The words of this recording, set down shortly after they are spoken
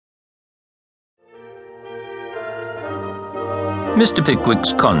Mr.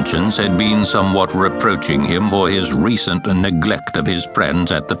 Pickwick's conscience had been somewhat reproaching him for his recent neglect of his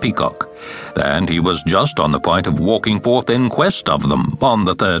friends at the Peacock, and he was just on the point of walking forth in quest of them on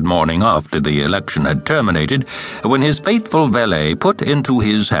the third morning after the election had terminated, when his faithful valet put into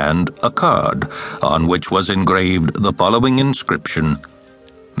his hand a card on which was engraved the following inscription: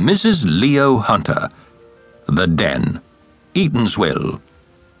 Mrs. Leo Hunter, The Den, Eatanswill.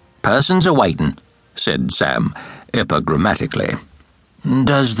 "Person's a-waitin'," said Sam, epigrammatically.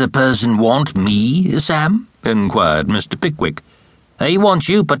 "Does the person want me, Sam?" inquired Mr. Pickwick. "He wants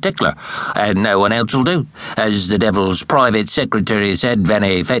you particular, and no one else'll do, as the devil's private secretary said when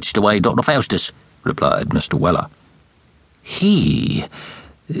he fetched away Dr. Faustus," replied Mr. Weller. "He?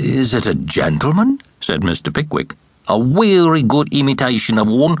 Is it a gentleman?" said Mr. Pickwick. "A wery good imitation of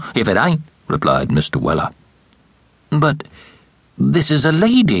one, if it ain't," replied Mr. Weller. "But this is a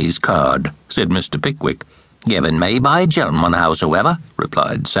lady's card," said Mr. Pickwick. "Given me by a gentleman, howsoever,"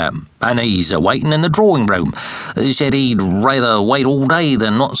 replied Sam, "and he's a-waiting in the drawing-room. He said he'd rather wait all day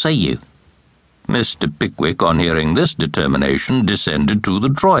than not see you." Mr. Pickwick, on hearing this determination, descended to the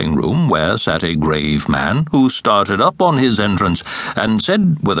drawing-room, where sat a grave man, who started up on his entrance, and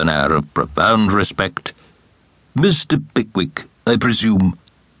said, with an air of profound respect, "Mr. Pickwick, I presume?"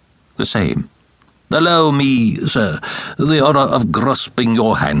 "The same." "Allow me, sir, the honour of grasping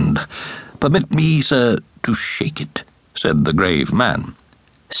your hand. Permit me, sir, to shake it," said the grave man.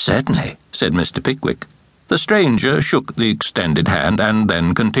 "Certainly," said Mr. Pickwick. The stranger shook the extended hand and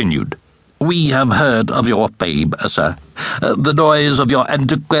then continued. "We have heard of your fame, sir. The noise of your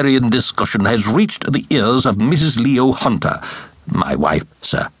antiquarian discussion has reached the ears of Mrs. Leo Hunter, my wife,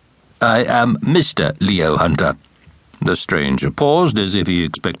 sir. I am Mr. Leo Hunter." The stranger paused as if he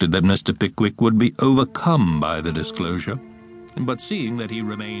expected that Mr. Pickwick would be overcome by the disclosure, but seeing that he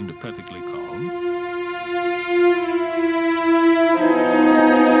remained perfectly calm,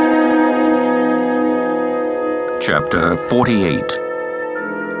 Chapter 48.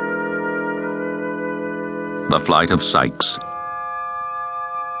 The Flight of Sikes.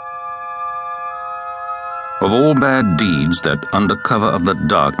 Of all bad deeds that, under cover of the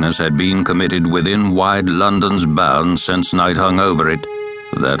darkness, had been committed within wide London's bounds since night hung over it,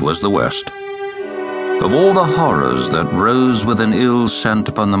 that was the worst. Of all the horrors that rose with an ill scent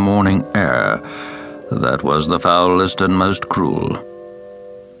upon the morning air, that was the foulest and most cruel.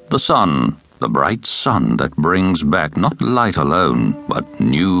 The sun, the bright sun that brings back not light alone, but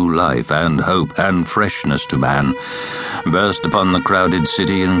new life and hope and freshness to man, burst upon the crowded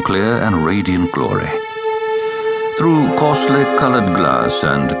city in clear and radiant glory. Through costly coloured glass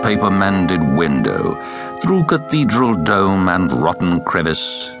and paper-mended window, through cathedral dome and rotten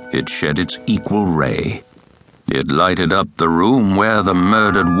crevice, it shed its equal ray. It lighted up the room where the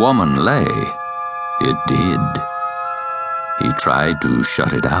murdered woman lay. It did. He tried to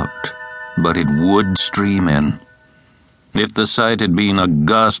shut it out, but it would stream in. If the sight had been a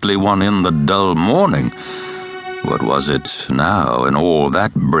ghastly one in the dull morning, what was it now in all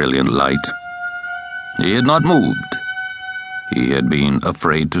that brilliant light? He had not moved. He had been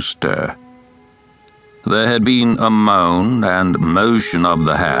afraid to stir. There had been a moan and motion of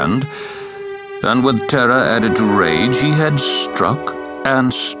the hand, and with terror added to rage, he had struck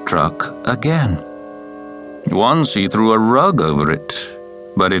and struck again. Once he threw a rug over it,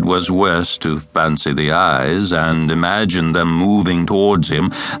 but it was worse to fancy the eyes and imagine them moving towards him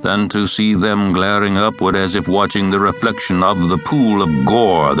than to see them glaring upward as if watching the reflection of the pool of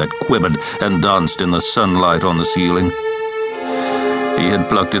gore that quivered and danced in the sunlight on the ceiling. He had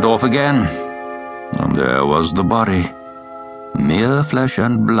plucked it off again, and there was the body. Mere flesh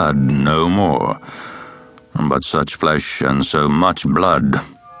and blood, no more, but such flesh and so much blood.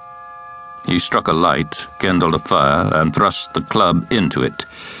 He struck a light, kindled a fire, and thrust the club into it.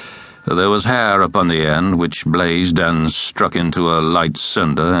 There was hair upon the end, which blazed and struck into a light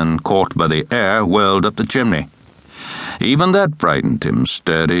cinder, and caught by the air, whirled up the chimney. Even that frightened him,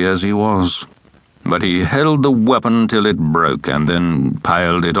 sturdy as he was. But he held the weapon till it broke, and then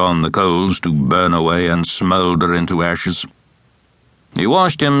piled it on the coals to burn away and smoulder into ashes. He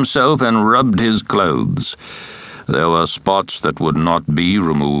washed himself and rubbed his clothes. There were spots that would not be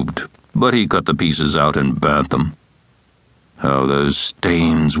removed, but he cut the pieces out and burnt them. How those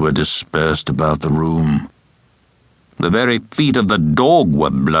stains were dispersed about the room. The very feet of the dog were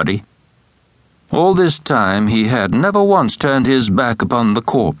bloody. All this time he had never once turned his back upon the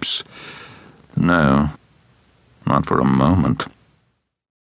corpse. No, not for a moment.